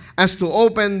overcome as to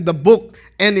open the book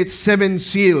and its 7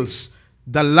 seals.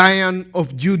 The Lion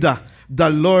of Judah, the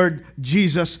Lord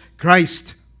Jesus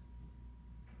Christ."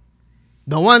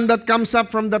 The one that comes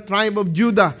up from the tribe of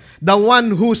Judah, the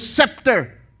one whose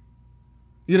scepter,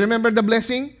 you remember the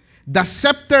blessing? The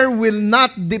scepter will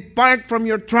not depart from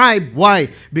your tribe. Why?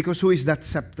 Because who is that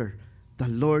scepter? The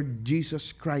Lord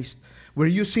Jesus Christ. Were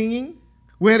you singing?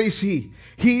 Where is He?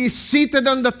 He is seated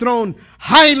on the throne,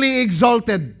 highly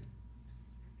exalted.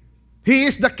 He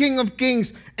is the King of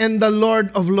kings and the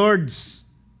Lord of lords.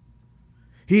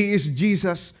 He is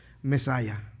Jesus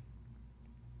Messiah.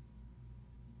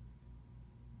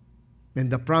 And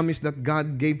the promise that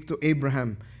God gave to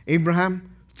Abraham,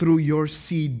 Abraham, through your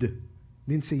seed,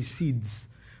 didn't say seeds,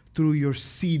 through your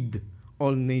seed,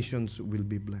 all nations will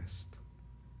be blessed.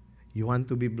 You want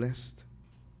to be blessed?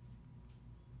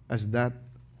 As that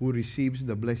who receives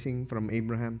the blessing from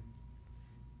Abraham?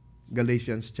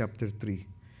 Galatians chapter 3.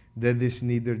 There is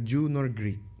neither Jew nor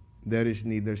Greek. There is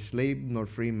neither slave nor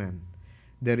free man.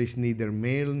 There is neither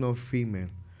male nor female.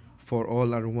 For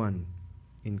all are one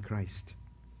in Christ.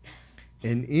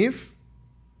 And if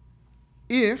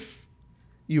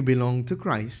you belong to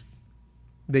Christ,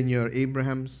 then you're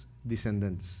Abraham's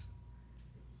descendants,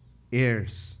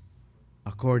 heirs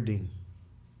according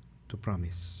to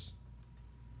promise.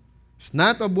 It's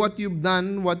not of what you've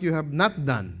done, what you have not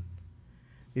done.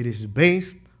 It is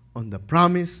based on the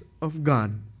promise of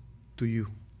God to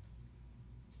you.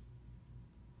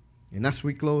 And as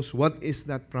we close, what is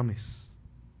that promise?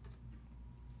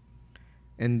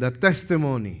 And the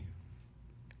testimony,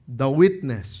 the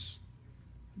witness,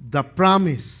 the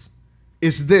promise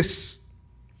is this: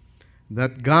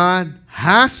 that God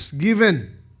has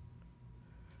given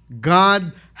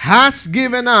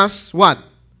us what?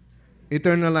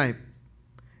 Eternal life.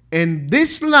 And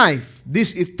this life,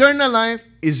 this eternal life,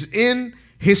 is in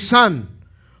His Son.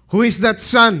 Who is that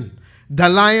Son? The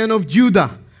Lion of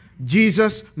Judah,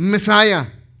 Jesus Messiah.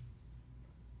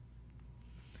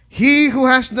 He who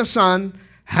has the Son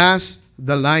has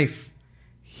the life.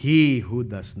 He who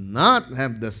does not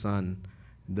have the Son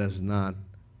does not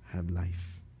have life.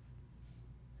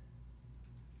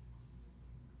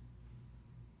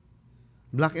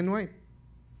 Black and white.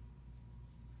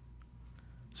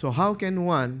 So how can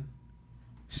one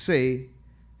say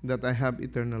that I have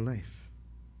eternal life?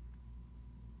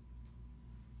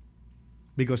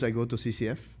 Because I go to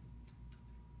CCF?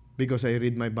 Because I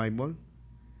read my Bible?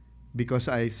 Because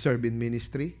I serve in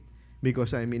ministry?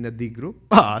 Because I'm in a D group?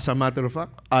 As a matter of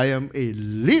fact, I am a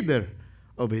leader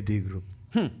of a D group.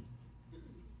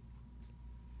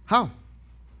 How?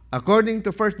 According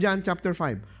to 1 John chapter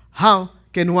 5, how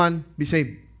can one be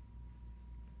saved?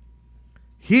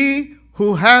 He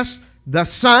who has the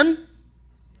Son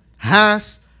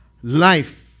has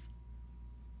life.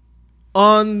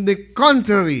 On the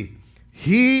contrary,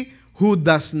 he who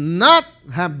does not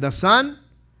have the Son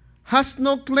has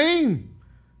no claim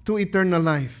to eternal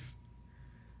life.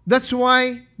 That's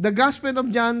why the Gospel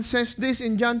of John says this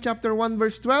in John chapter 1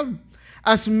 verse 12.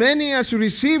 As many as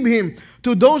receive Him,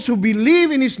 to those who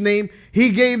believe in His name, He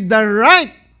gave the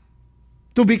right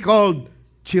to be called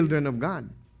children of God.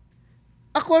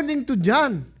 According to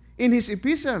John in his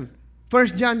epistle,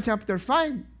 1 John chapter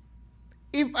 5,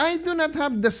 if I do not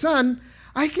have the Son,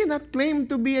 I cannot claim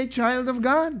to be a child of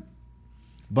God.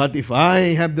 But if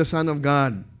I have the Son of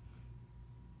God,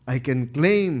 I can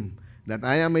claim that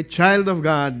I am a child of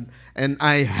God and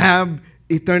I have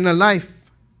eternal life.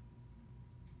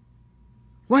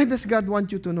 Why does God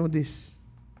want you to know this?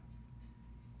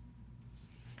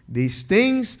 These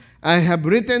things I have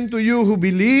written to you who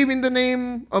believe in the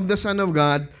name of the Son of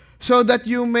God, so that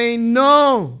you may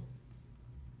know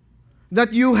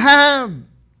that you have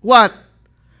what?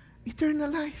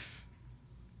 Eternal life.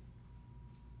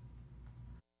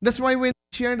 That's why when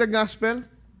we share the gospel,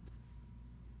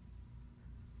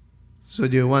 so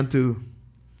do you want to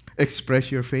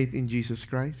express your faith in Jesus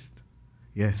Christ?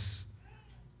 Yes.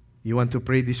 You want to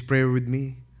pray this prayer with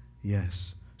me?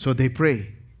 Yes. So they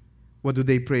pray. What do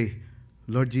they pray?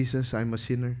 Lord Jesus, I'm a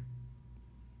sinner.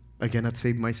 I cannot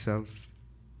save myself.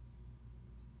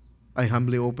 I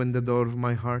humbly open the door of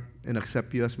my heart and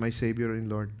accept you as my Savior and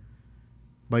Lord.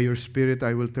 By your Spirit,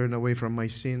 I will turn away from my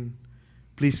sin.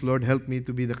 Please, Lord, help me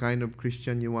to be the kind of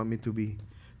Christian you want me to be.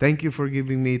 Thank you for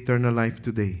giving me eternal life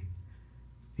today.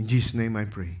 In Jesus' name I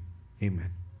pray.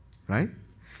 Amen. Right?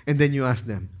 And then you ask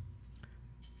them,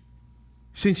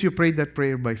 Since you prayed that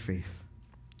prayer by faith,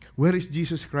 where is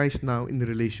Jesus Christ now in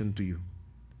relation to you?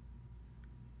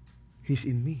 He's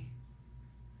in me.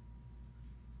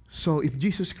 So if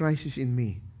Jesus Christ is in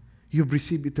me, you've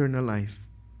received eternal life.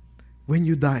 When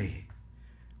you die,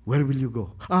 where will you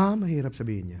go? Mahirap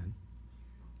sabihin yan.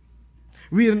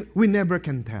 We never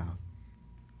can tell.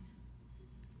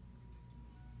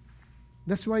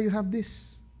 That's why you have this.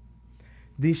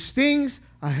 These things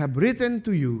I have written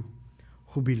to you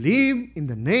who believe in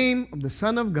the name of the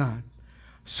Son of God,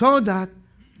 so that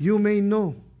you may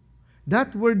know.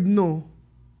 That word know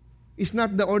is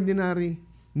not the ordinary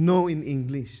know in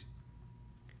English.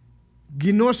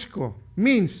 Ginosko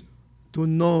means to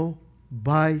know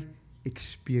by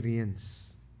experience.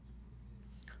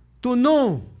 To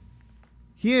know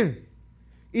here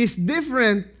is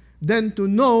different than to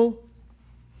know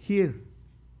here.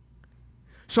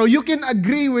 So you can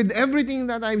agree with everything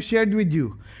that I've shared with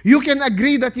you. You can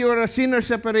agree that you are a sinner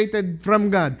separated from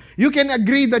God. You can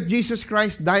agree that Jesus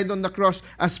Christ died on the cross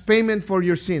as payment for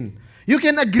your sin. You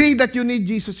can agree that you need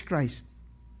Jesus Christ.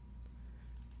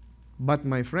 But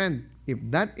my friend, if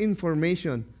that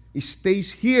information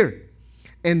stays here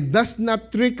and does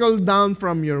not trickle down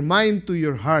from your mind to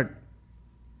your heart,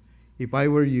 if I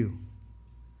were you,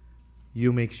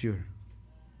 you make sure.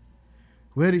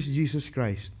 Where is Jesus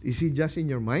Christ? Is He just in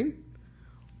your mind?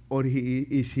 Or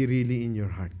is He really in your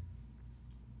heart?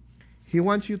 He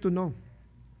wants you to know.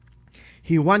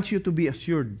 He wants you to be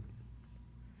assured.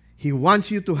 He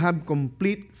wants you to have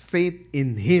complete faith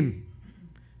in Him.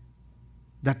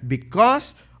 That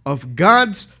because of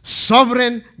God's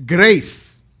sovereign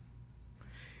grace,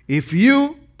 if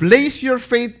you place your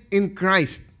faith in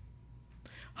Christ,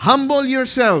 humble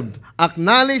yourself,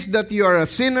 acknowledge that you are a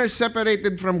sinner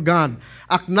separated from God,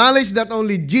 acknowledge that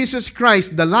only Jesus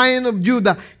Christ, the Lion of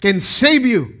Judah, can save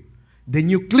you, then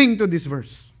you cling to this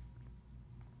verse.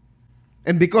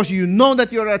 And because you know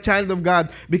that you are a child of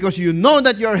God, because you know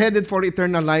that you are headed for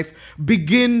eternal life,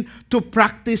 begin to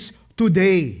practice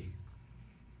today.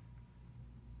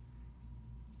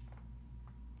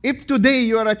 If today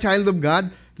you are a child of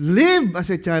God, live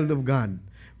as a child of God.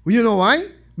 You know why?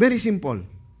 Very simple.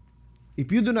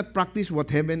 If you do not practice what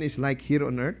heaven is like here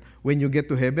on earth, when you get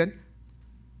to heaven,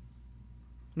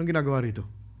 anong ginagawa rito?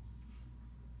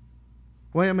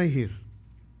 Why am I here?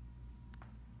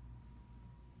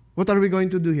 What are we going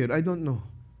to do here? I don't know.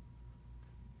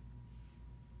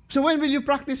 So when will you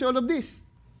practice all of this?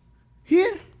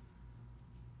 Here.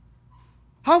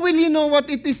 How will you know what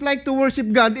it is like to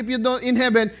worship God if you don't in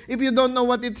heaven, if you don't know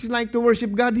what it is like to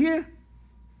worship God here?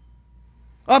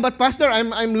 Oh, but Pastor,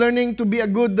 I'm learning to be a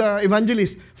good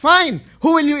evangelist. Fine.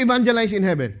 Who will you evangelize in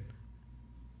heaven?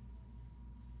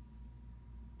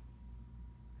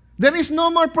 There is no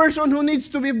more person who needs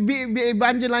to be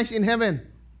evangelized in heaven.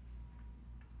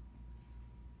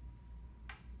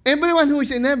 Everyone who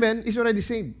is in heaven is already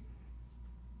saved.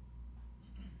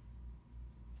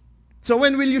 So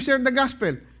when will you share the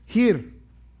gospel? Here.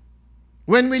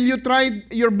 When will you try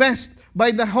your best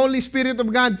by the Holy Spirit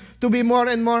of God to be more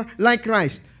and more like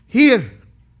Christ? Here.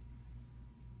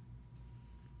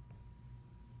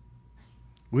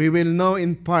 We will know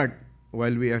in part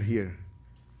while we are here,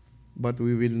 but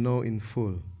we will know in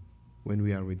full when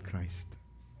we are with Christ.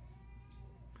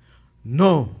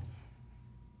 Know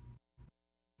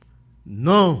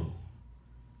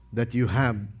that you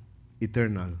have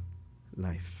eternal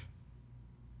life.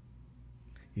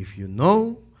 If you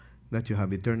know that you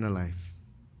have eternal life,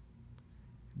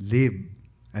 live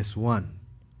as one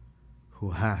who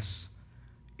has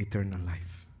eternal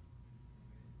life.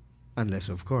 Unless,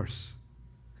 of course,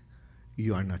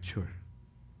 you are not sure.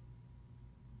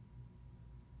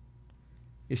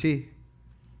 You see,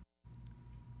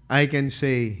 I can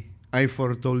say, I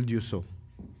foretold you so.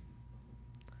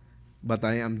 But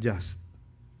I am just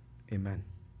a man.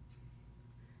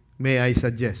 May I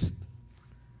suggest,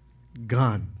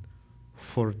 God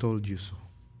foretold you so.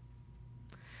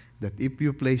 That if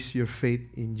you place your faith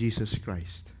in Jesus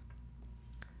Christ,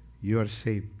 you are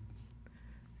saved,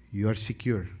 you are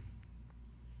secure,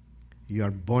 you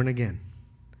are born again,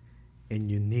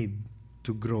 and you need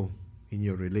to grow in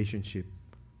your relationship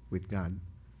with God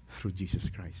through Jesus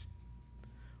Christ.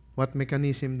 What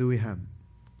mechanism do we have?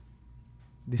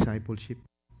 Discipleship.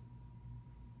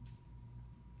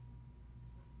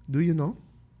 Do you know?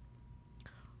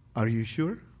 Are you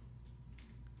sure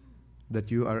that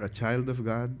you are a child of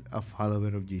God, a follower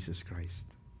of Jesus Christ?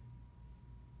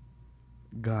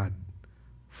 God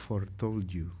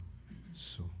foretold you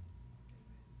so.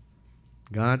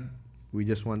 God, we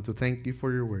just want to thank you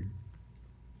for your word.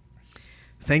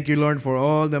 Thank you, Lord, for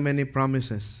all the many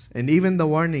promises and even the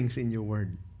warnings in your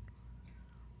word.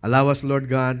 Allow us, Lord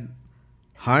God,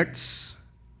 hearts,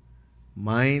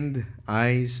 mind,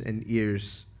 eyes, and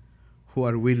ears who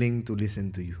are willing to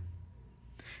listen to you.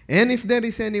 And if there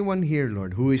is anyone here,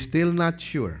 Lord, who is still not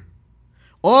sure,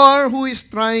 or who is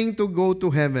trying to go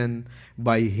to heaven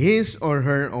by his or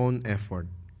her own effort,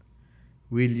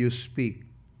 will you speak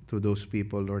to those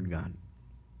people, Lord God,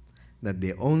 that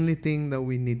the only thing that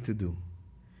we need to do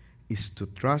is to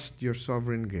trust your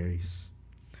sovereign grace,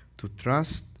 to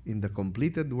trust in the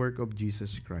completed work of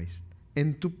Jesus Christ,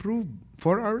 and to prove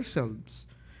for ourselves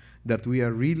that we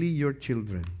are really your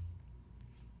children,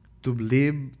 to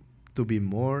live to be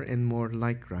more and more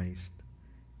like Christ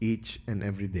each and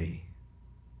every day.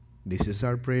 This is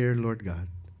our prayer, Lord God,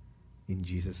 in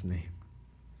Jesus' name.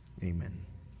 Amen.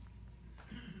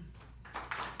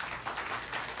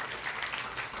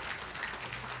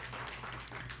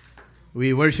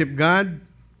 We worship God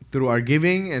through our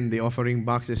giving and the offering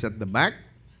boxes at the back.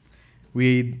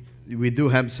 We do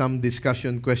have some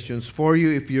discussion questions for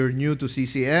you if you're new to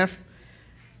CCF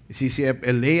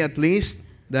LA at least,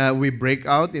 that we break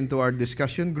out into our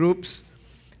discussion groups.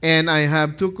 And I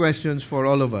have two questions for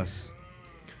all of us.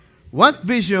 What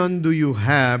vision do you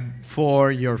have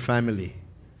for your family?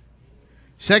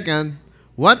 Second,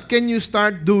 what can you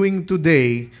start doing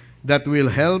today that will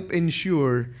help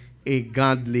ensure a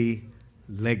godly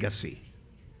legacy?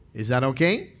 Is that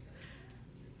okay?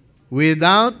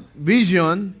 Without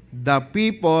vision, the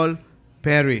people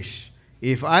perish.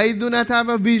 If I do not have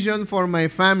a vision for my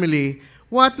family,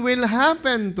 what will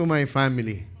happen to my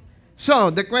family? So,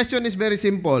 the question is very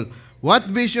simple. What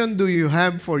vision do you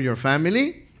have for your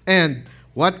family? And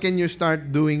what can you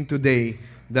start doing today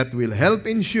that will help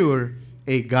ensure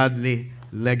a godly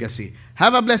legacy?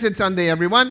 Have a blessed Sunday, everyone.